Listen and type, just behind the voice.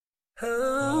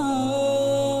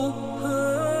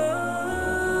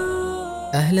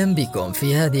أهلا بكم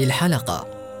في هذه الحلقة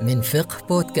من فقه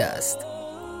بودكاست.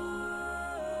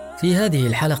 في هذه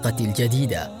الحلقة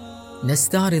الجديدة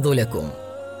نستعرض لكم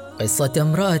قصة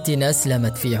امرأة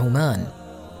أسلمت في عمان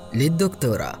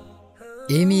للدكتورة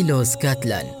إيمي لوز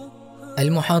كاتلان،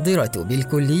 المحاضرة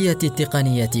بالكلية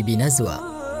التقنية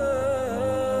بنزوة.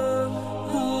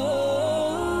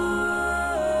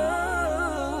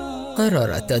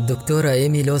 قررت الدكتورة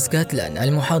إيمي لوز كاتلان،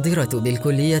 المحاضرة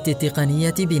بالكلية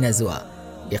التقنية بنزوة،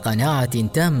 بقناعة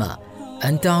تامة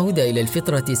أن تعود إلى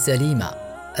الفطرة السليمة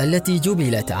التي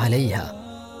جبلت عليها.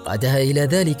 قادها إلى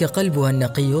ذلك قلبها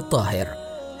النقي الطاهر،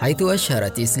 حيث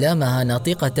أشهرت إسلامها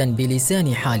ناطقة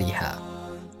بلسان حالها: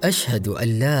 أشهد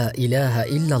أن لا إله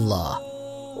إلا الله،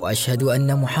 وأشهد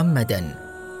أن محمدًا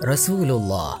رسول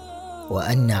الله،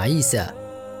 وأن عيسى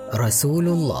رسول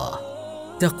الله.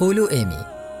 تقول إيمي: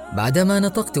 بعدما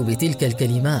نطقت بتلك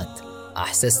الكلمات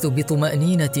أحسست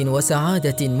بطمأنينة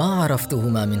وسعادة ما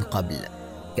عرفتهما من قبل،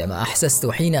 كما أحسست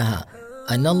حينها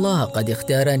أن الله قد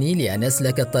اختارني لأن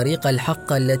أسلك الطريق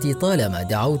الحق التي طالما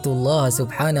دعوت الله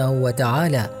سبحانه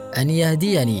وتعالى أن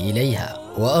يهديني إليها.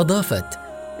 وأضافت: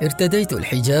 ارتديت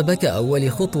الحجاب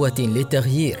كأول خطوة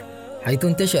للتغيير، حيث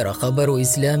انتشر خبر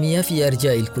إسلامي في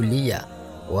أرجاء الكلية،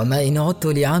 وما إن عدت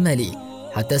لعملي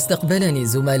حتى استقبلني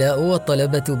الزملاء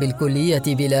والطلبة بالكلية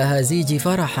بلا هزيج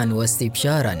فرحا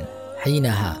واستبشارا.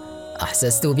 حينها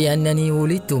أحسست بأنني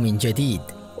ولدت من جديد.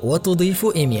 وتضيف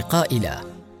إيمي قائلة: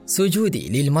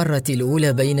 سجودي للمرة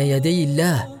الأولى بين يدي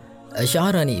الله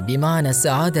أشعرني بمعنى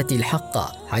السعادة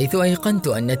الحقة، حيث أيقنت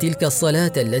أن تلك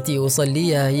الصلاة التي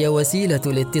أصليها هي وسيلة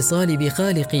الاتصال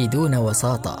بخالقي دون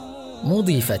وساطة.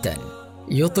 مضيفة: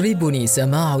 يطربني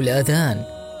سماع الأذان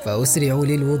فأسرع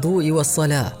للوضوء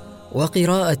والصلاة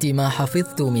وقراءة ما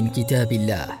حفظت من كتاب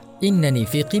الله. إنني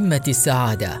في قمة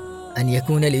السعادة أن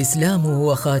يكون الإسلام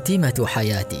هو خاتمة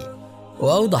حياتي.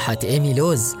 وأوضحت إيمي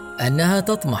لوز أنها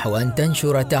تطمح أن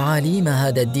تنشر تعاليم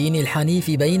هذا الدين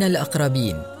الحنيف بين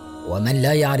الأقربين ومن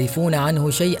لا يعرفون عنه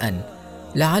شيئا،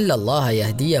 لعل الله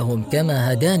يهديهم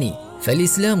كما هداني،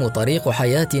 فالإسلام طريق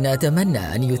حياة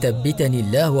أتمنى أن يثبتني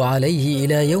الله عليه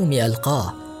إلى يوم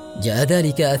ألقاه. جاء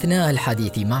ذلك أثناء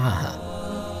الحديث معها.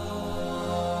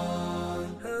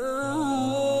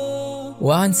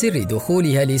 وعن سر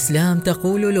دخولها الإسلام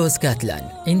تقول لوز كاتلان: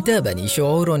 انتابني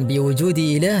شعور بوجود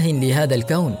إله لهذا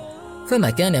الكون، فما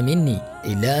كان مني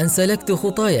إلا أن سلكت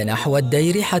خطاي نحو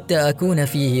الدير حتى أكون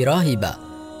فيه راهبا،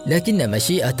 لكن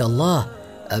مشيئة الله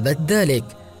أبت ذلك،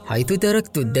 حيث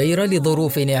تركت الدير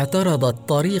لظروف اعترضت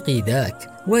طريقي ذاك.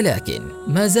 ولكن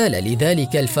ما زال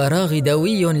لذلك الفراغ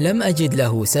دوي لم أجد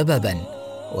له سببا،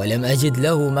 ولم أجد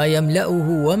له ما يملأه،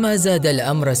 وما زاد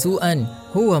الأمر سوءا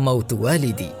هو موت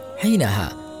والدي.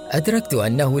 حينها أدركت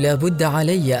أنه لا بد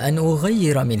علي أن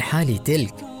أغير من حال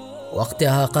تلك.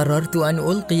 وقتها قررت أن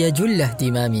ألقي جل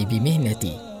اهتمامي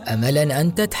بمهنتي، أملا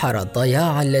أن تدحر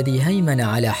الضياع الذي هيمن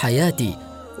على حياتي،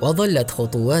 وظلت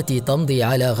خطواتي تمضي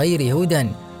على غير هدى،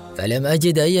 فلم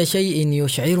أجد أي شيء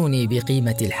يشعرني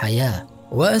بقيمة الحياة.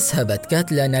 وأسهبت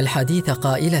كاتلان الحديث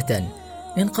قائلة: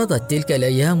 انقضت تلك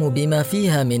الأيام بما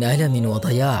فيها من ألم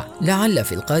وضياع، لعل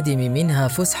في القادم منها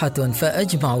فسحة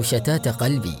فأجمع شتات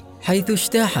قلبي، حيث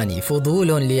اجتاحني فضول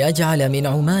لأجعل من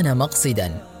عمان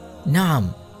مقصدا. نعم،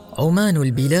 عمان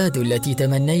البلاد التي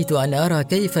تمنيت أن أرى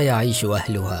كيف يعيش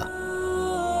أهلها.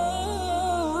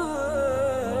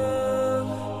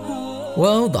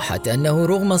 وأوضحت أنه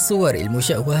رغم الصور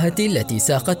المشوهة التي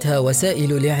ساقتها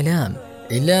وسائل الإعلام،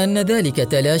 إلا أن ذلك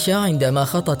تلاشى عندما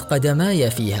خطت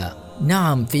قدماي فيها.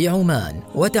 نعم، في عمان،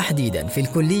 وتحديدا في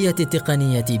الكلية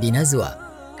التقنية بنزوة،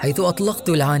 حيث أطلقت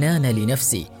العنان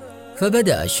لنفسي،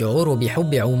 فبدأ الشعور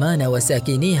بحب عمان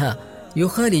وساكنيها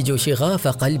يخالج شغاف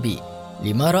قلبي،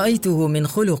 لما رأيته من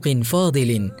خلق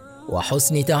فاضل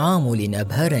وحسن تعامل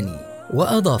أبهرني.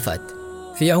 وأضافت: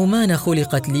 في عمان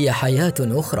خلقت لي حياة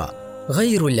أخرى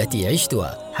غير التي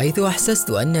عشتها، حيث أحسست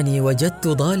أنني وجدت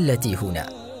ضالتي هنا،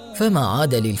 فما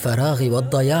عاد للفراغ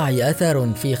والضياع أثر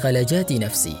في خلجات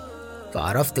نفسي،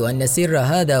 فعرفت أن سر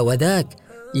هذا وذاك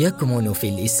يكمن في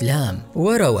الإسلام.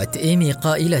 وروت إيمي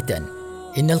قائلة: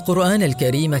 إن القرآن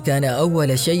الكريم كان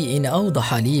أول شيء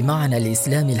أوضح لي معنى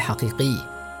الإسلام الحقيقي،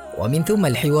 ومن ثم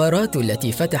الحوارات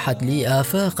التي فتحت لي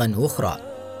آفاقا أخرى،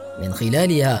 من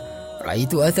خلالها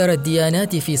رأيت أثر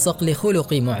الديانات في صقل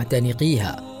خلق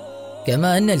معتنقيها،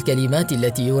 كما أن الكلمات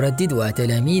التي يرددها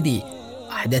تلاميذي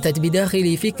أحدثت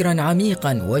بداخلي فكرا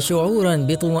عميقا وشعورا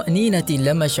بطمأنينة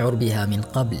لم أشعر بها من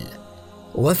قبل.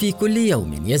 وفي كل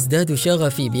يوم يزداد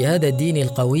شغفي بهذا الدين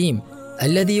القويم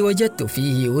الذي وجدت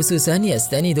فيه أسسا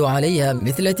يستند عليها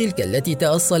مثل تلك التي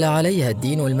تأصل عليها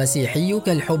الدين المسيحي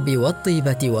كالحب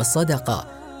والطيبة والصدقة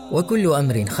وكل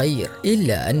أمر خير،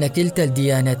 إلا أن كلتا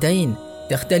الديانتين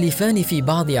تختلفان في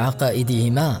بعض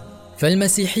عقائدهما.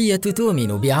 فالمسيحية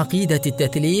تؤمن بعقيدة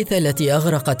التثليث التي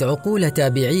أغرقت عقول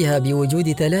تابعيها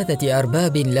بوجود 3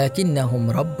 أرباب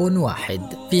لكنهم رب واحد،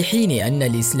 في حين أن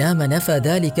الإسلام نفى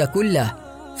ذلك كله،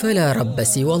 فلا رب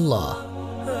سوى الله.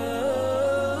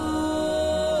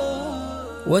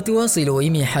 وتواصل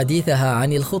إيمي حديثها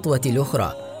عن الخطوة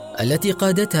الأخرى التي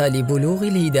قادتها لبلوغ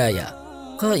الهداية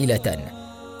قائلة: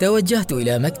 توجهت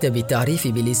إلى مكتب التعريف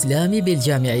بالإسلام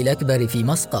بالجامع الأكبر في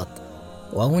مسقط،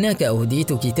 وهناك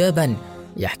أهديت كتابا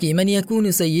يحكي من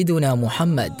يكون سيدنا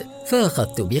محمد،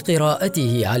 فأخذت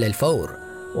بقراءته على الفور،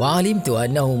 وعلمت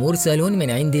أنه مرسل من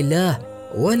عند الله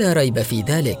ولا ريب في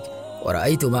ذلك،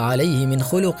 ورأيت ما عليه من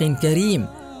خلق كريم،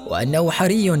 وأنه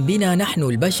حري بنا نحن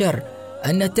البشر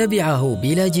أن نتبعه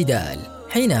بلا جدال.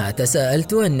 حينها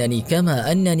تساءلت أنني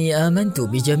كما أنني آمنت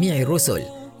بجميع الرسل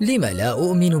لم لا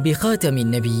أؤمن بخاتم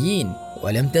النبيين؟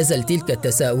 ولم تزل تلك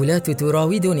التساؤلات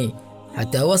تراودني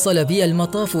حتى وصل بي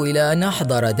المطاف إلى أن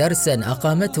أحضر درسا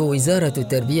أقامته وزارة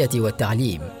التربية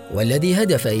والتعليم، والذي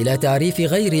هدف إلى تعريف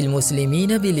غير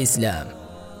المسلمين بالإسلام.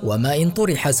 وما إن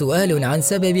طرح سؤال عن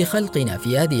سبب خلقنا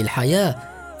في هذه الحياة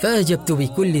فأجبت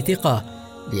بكل ثقة: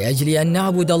 لأجل أن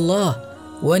نعبد الله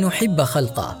ونحب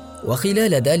خلقه.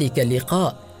 وخلال ذلك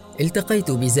اللقاء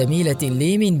التقيت بزميلة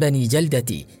لي من بني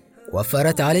جلدتي،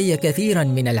 وفرت علي كثيرا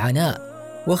من العناء،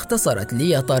 واختصرت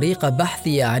لي طريق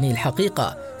بحثي عن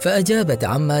الحقيقة، فأجابت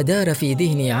عما دار في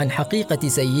ذهني عن حقيقة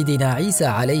سيدنا عيسى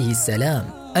عليه السلام: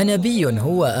 أنبي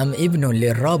هو أم ابن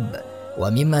للرب؟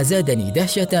 ومما زادني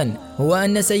دهشة هو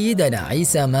أن سيدنا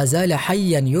عيسى ما زال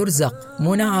حيا يرزق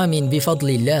منعم بفضل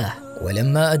الله.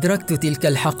 ولما أدركت تلك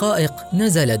الحقائق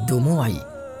نزلت دموعي،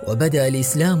 وبدأ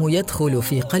الإسلام يدخل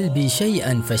في قلبي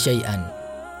شيئا فشيئا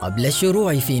قبل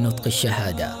الشروع في نطق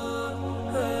الشهادة.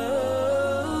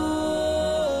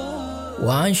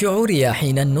 وعن شعوري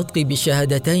حين النطق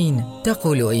بالشهادتين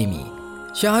تقول إيمي: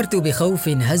 شعرت بخوف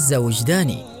هز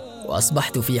وجداني،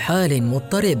 وأصبحت في حال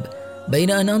مضطرب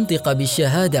بين أن أنطق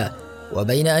بالشهادة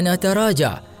وبين أن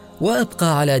أتراجع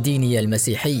وأبقى على ديني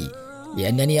المسيحي،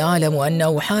 لأنني أعلم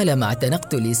أنه حالما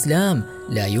اعتنقت الإسلام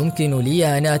لا يمكن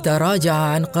لي أن أتراجع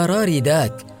عن قراري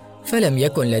ذاك. فلم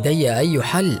يكن لدي أي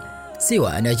حل سوى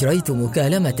أن أجريت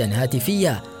مكالمة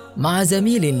هاتفية مع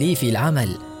زميل لي في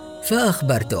العمل،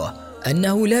 فأخبرته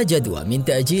أنه لا جدوى من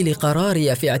تأجيل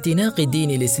قراري في اعتناق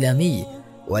الدين الإسلامي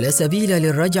ولا سبيل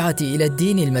للرجعة إلى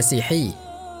الدين المسيحي،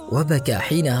 وبكى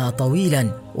حينها طويلا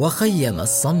وخيم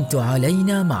الصمت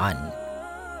علينا معا.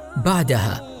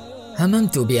 بعدها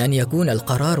هممت بأن يكون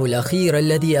القرار الأخير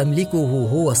الذي أملكه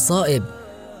هو الصائب،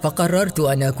 فقررت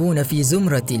أن أكون في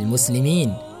زمرة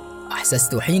المسلمين.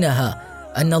 أحسست حينها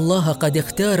أن الله قد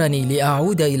اختارني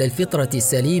لأعود إلى الفطرة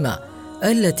السليمة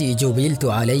التي جبلت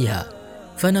عليها،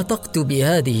 فنطقت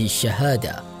بهذه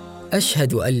الشهادة: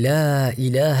 أشهد أن لا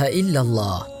إله إلا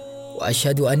الله،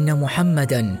 وأشهد أن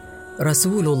محمدًا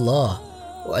رسول الله،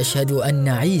 وأشهد أن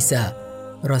عيسى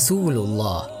رسول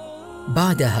الله.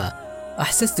 بعدها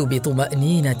أحسست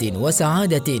بطمأنينة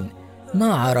وسعادة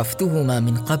ما عرفتهما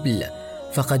من قبل،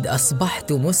 فقد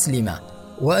أصبحت مسلمة،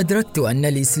 وأدركت أن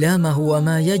الإسلام هو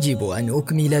ما يجب أن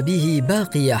أكمل به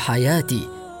باقي حياتي،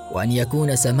 وأن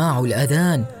يكون سماع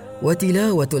الأذان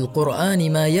وتلاوة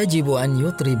القرآن ما يجب أن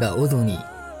يطرب أذني.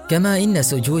 كما إن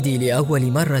سجودي لأول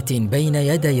مرة بين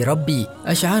يدي ربي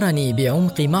أشعرني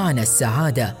بعمق معنى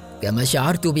السعادة، كما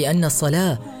شعرت بأن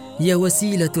الصلاة هي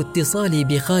وسيلة اتصالي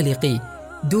بخالقي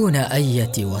دون أي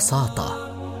وساطة.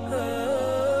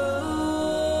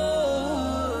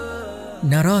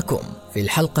 نراكم في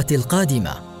الحلقة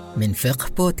القادمة من فقه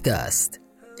بودكاست.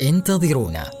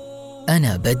 انتظرونا.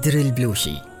 أنا بدر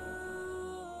البلوشي.